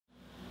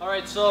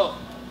Alright, so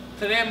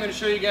today I'm going to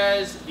show you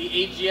guys the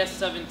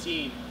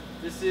AGS-17.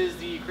 This is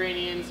the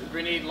Ukrainian's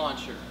grenade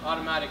launcher,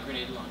 automatic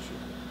grenade launcher.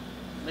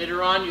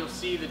 Later on you'll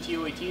see the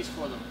TOATs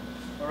for them.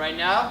 But right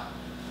now,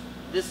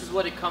 this is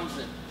what it comes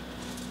in.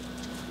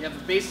 You have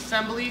the base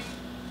assembly,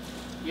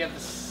 you have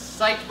the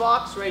sight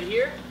box right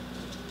here,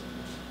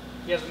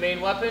 you have the main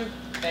weapon,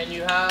 and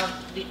you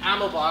have the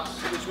ammo box,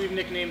 which we've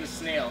nicknamed the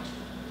snail.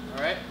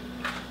 Alright?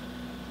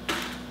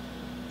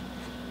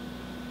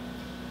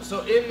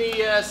 So in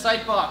the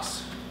sight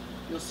box,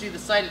 you'll see the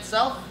sight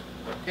itself,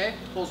 okay,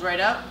 pulls right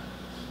out.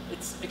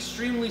 It's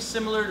extremely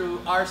similar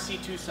to our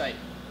C2 sight,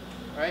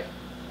 right?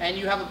 And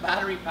you have a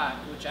battery pack,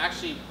 which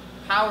actually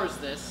powers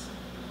this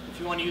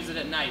if you want to use it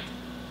at night.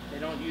 They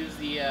don't use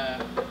the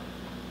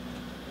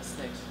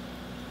sticks.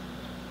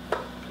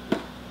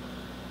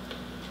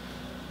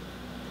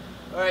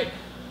 Alright,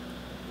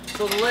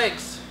 so the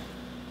legs.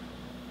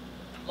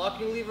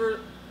 Locking lever,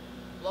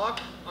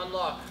 lock,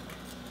 unlock.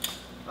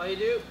 All you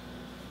do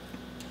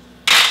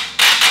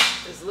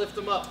is lift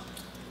them up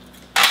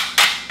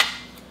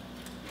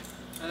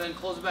and then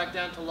close it back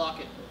down to lock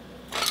it.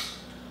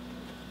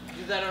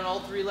 Do that on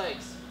all three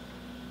legs.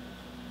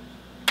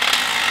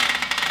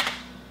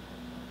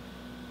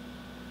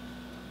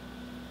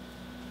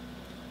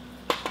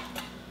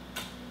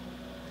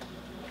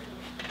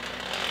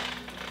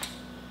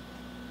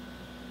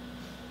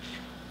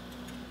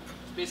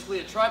 It's basically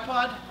a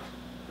tripod.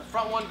 The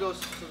front one goes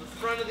to the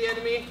front of the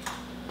enemy,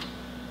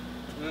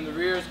 and then the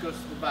rear goes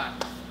to the back.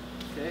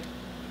 Okay.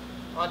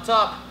 On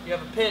top, you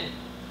have a pin.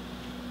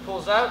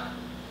 Pulls out.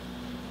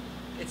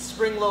 It's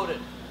spring-loaded.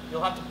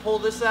 You'll have to pull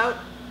this out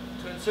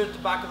to insert the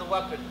back of the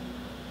weapon.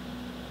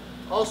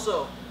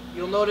 Also,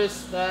 you'll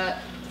notice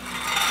that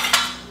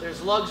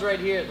there's lugs right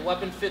here. The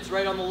weapon fits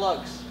right on the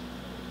lugs.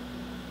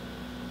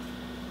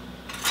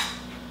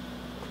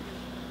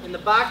 In the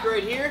back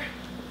right here,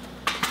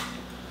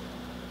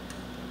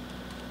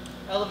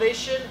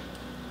 elevation,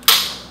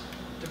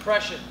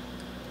 depression.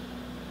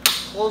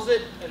 Close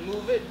it and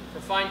move it for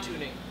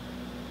fine-tuning.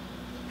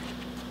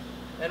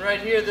 And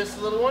right here, this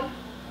little one,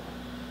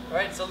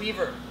 alright, it's a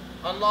lever.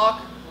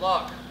 Unlock,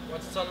 lock.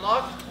 Once it's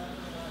unlocked,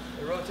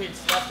 it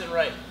rotates left and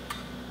right.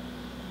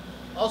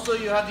 Also,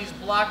 you have these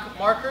black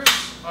markers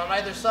on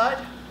either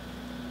side.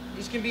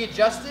 These can be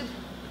adjusted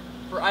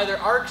for either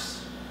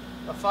arcs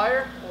of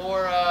fire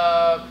or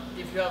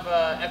if you have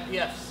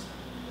FPFs.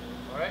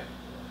 Alright?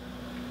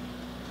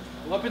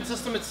 The weapon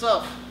system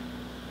itself.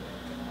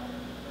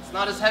 It's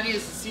not as heavy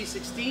as the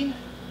C16,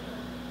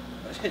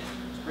 but it's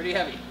pretty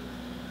heavy.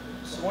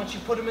 So once you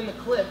put them in the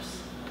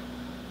clips,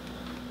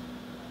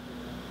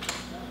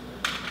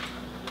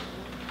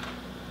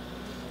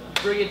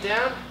 you bring it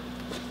down,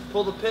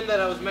 pull the pin that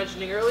I was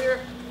mentioning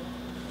earlier,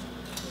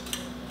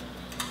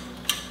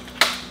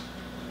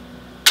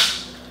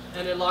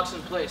 and it locks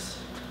in place.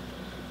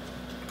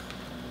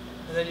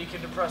 And then you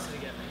can depress it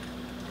again.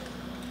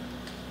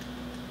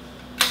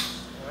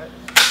 Alright.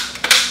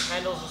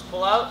 Handles just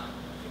pull out.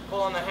 If you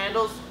pull on the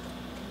handles,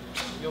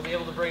 you'll be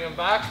able to bring them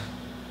back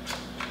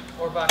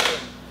or back in.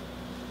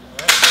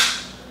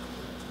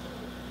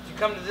 If you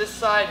come to this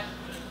side,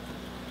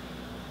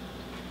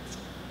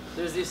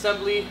 there's the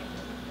assembly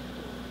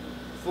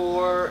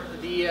for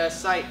the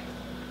sight.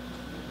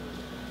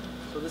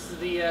 So this is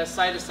the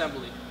sight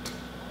assembly.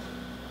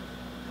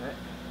 Okay.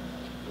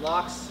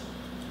 Locks,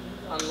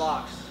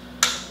 unlocks.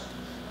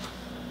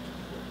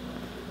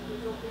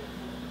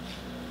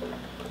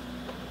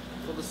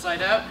 Pull the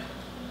sight out.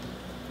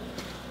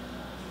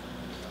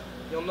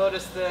 You'll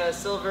notice the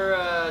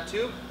silver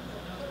tube.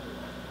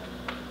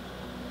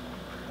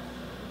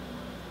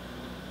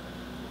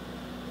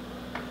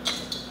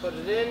 Put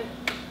it in.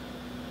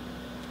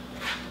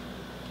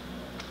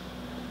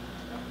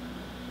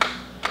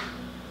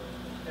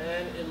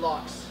 And it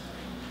locks.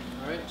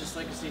 Alright, just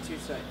like a C2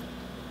 sight.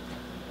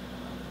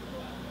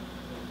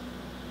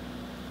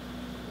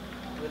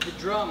 With the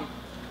drum,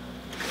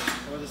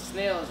 or the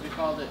snail as we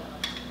called it.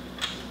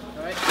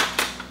 Alright?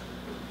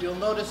 You'll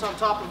notice on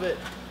top of it,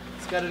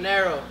 it's got an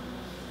arrow.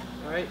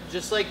 Alright?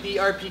 Just like the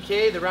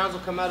RPK, the rounds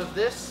will come out of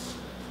this.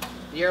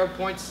 The arrow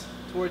points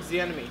towards the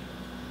enemy.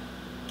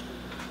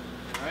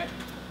 Alright.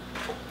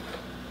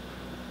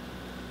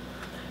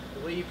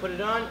 The way you put it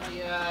on,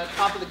 the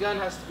top of the gun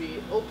has to be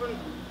open.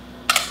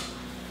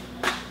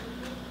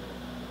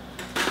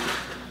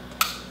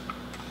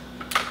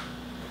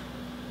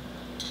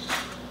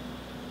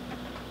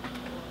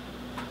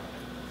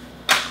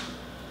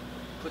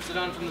 Puts it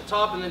on from the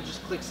top and then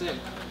just clicks in.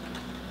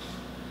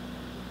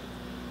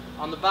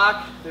 On the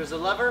back, there's a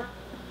lever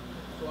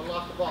to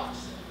unlock the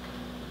box.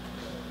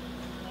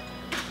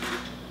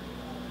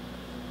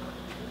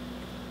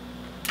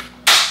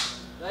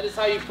 That is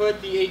how you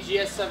put the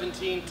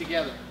AGS-17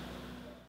 together.